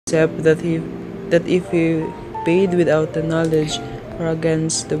except that if he paid without the knowledge or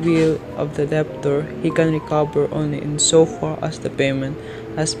against the will of the debtor, he can recover only insofar as the payment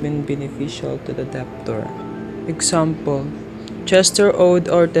has been beneficial to the debtor. Example: Chester owed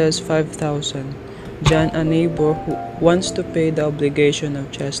Ortiz 5,000. John, a neighbor, who wants to pay the obligation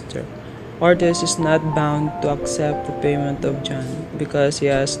of Chester. Ortiz is not bound to accept the payment of John because he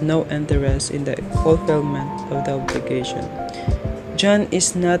has no interest in the fulfillment of the obligation. John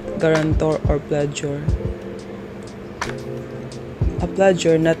is not guarantor or pledgor,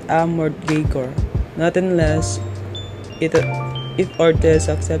 not a mortgagor, not unless if Ortiz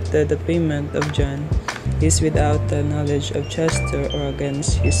accepted the payment of John is without the knowledge of Chester or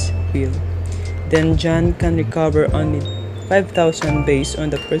against his will. Then John can recover only 5,000 based on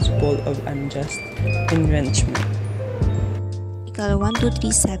the principle of unjust enrichment. Article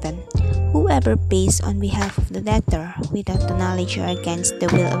 1237. Whoever pays on behalf of the debtor without the knowledge or against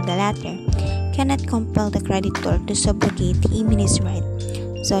the will of the latter cannot compel the creditor to subrogate him in his right,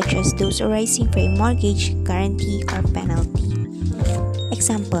 such as those arising from a mortgage, guarantee, or penalty.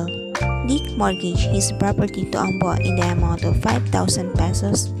 Example: Dick mortgaged his property to Ambo in the amount of 5,000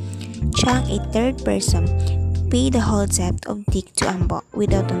 pesos. Chang, a third person, paid the whole debt of Dick to Ambo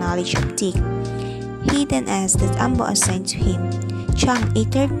without the knowledge of Dick. He then asked that Ambo assign to him, Chang, a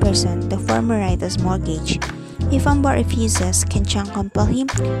third person, the former writer's mortgage. If Ambo refuses, can Chang compel him?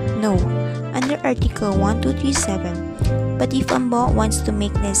 No, under Article 1237. But if Ambo wants to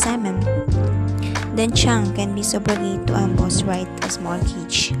make the assignment, then Chang can be subrogated to Ambo's right as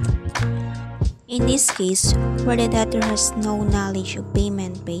mortgage. In this case, where the debtor has no knowledge of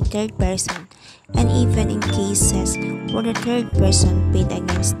payment by a third person, and even in cases where the third person paid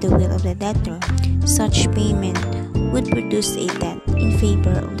against the will of the debtor, such payment would produce a debt in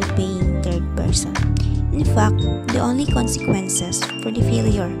favor of the paying third person. In fact, the only consequences for the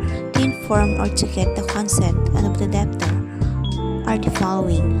failure to inform or to get the consent of the debtor are the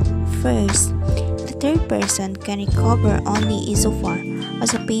following. First, the third person can recover only insofar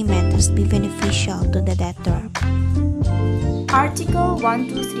as a payment has been beneficial to the debtor. Article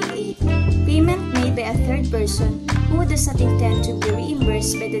 1238. Payment made by a third person who does not intend to be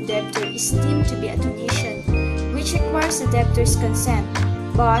reimbursed by the debtor is deemed to be a donation, which requires the debtor's consent,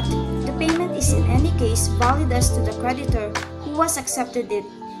 but the payment is in any case valid as to the creditor who has accepted it.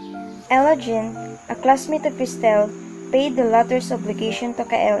 Ella Jean, a classmate of Cristel, paid the latter's obligation to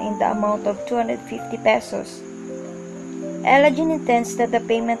Kael in the amount of 250 pesos. Ella Jean intends that the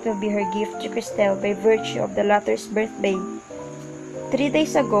payment will be her gift to Cristel by virtue of the latter's birthday. 3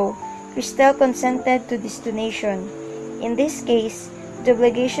 days ago, Cristel consented to this donation. In this case, the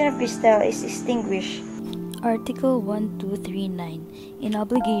obligation of Cristel is extinguished. Article 1239. In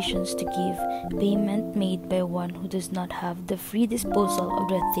obligations to give, payment made by one who does not have the free disposal of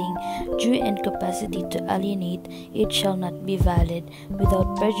the thing due and capacity to alienate it shall not be valid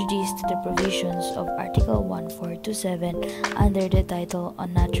without prejudice to the provisions of Article 1427 under the title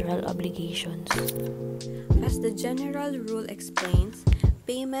on natural obligations. As the general rule explains,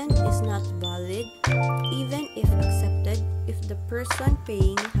 payment is not valid even if accepted if the person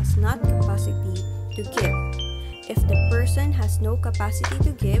paying has not capacity to give. If the person has no capacity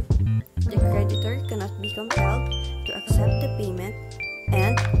to give, the creditor cannot be compelled to accept the payment,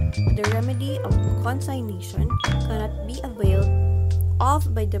 and the remedy of consignation cannot be availed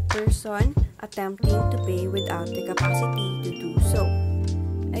of by the person attempting to pay without the capacity to do so.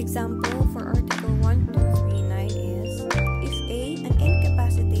 Example for Article 1239 is, if A, an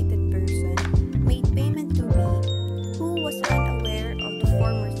incapacitated person, made payment to B, who was unaware of the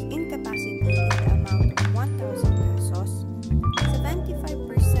former's incapacity in the amount of 1,000 pesos,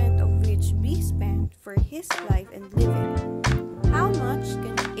 75% of which B spent for his life and living, how much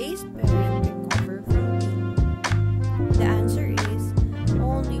can A's parent recover from B? The answer is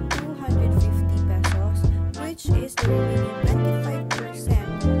only 250 pesos, which is the remaining 25%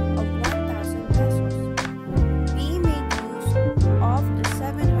 of 1,000 pesos. B made use of the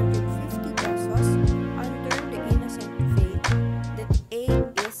 750 pesos under the innocent faith that A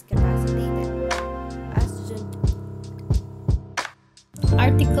is capacitated.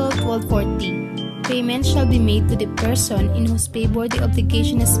 Article 1240. Payment shall be made to the person in whose favor the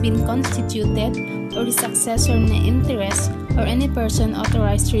obligation has been constituted, or the successor in interest, or any person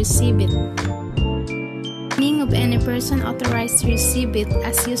authorized to receive it. Meaning of any person authorized to receive it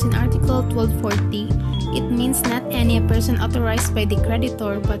as used in Article 1240, it means not any person authorized by the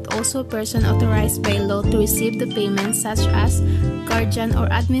creditor, but also a person authorized by law to receive the payment, such as guardian or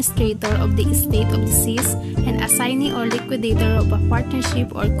administrator of the estate of deceased, and assignee or liquidator of a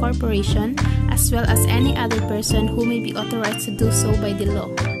partnership or corporation, as well as any other person who may be authorized to do so by the law.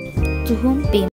 to whom payment